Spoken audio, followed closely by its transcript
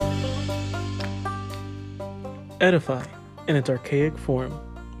Edify, in its archaic form,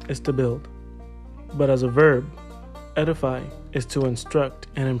 is to build. But as a verb, edify is to instruct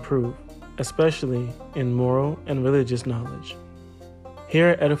and improve, especially in moral and religious knowledge. Here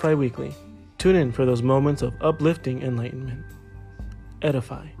at Edify Weekly, tune in for those moments of uplifting enlightenment.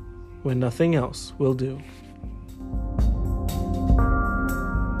 Edify, when nothing else will do.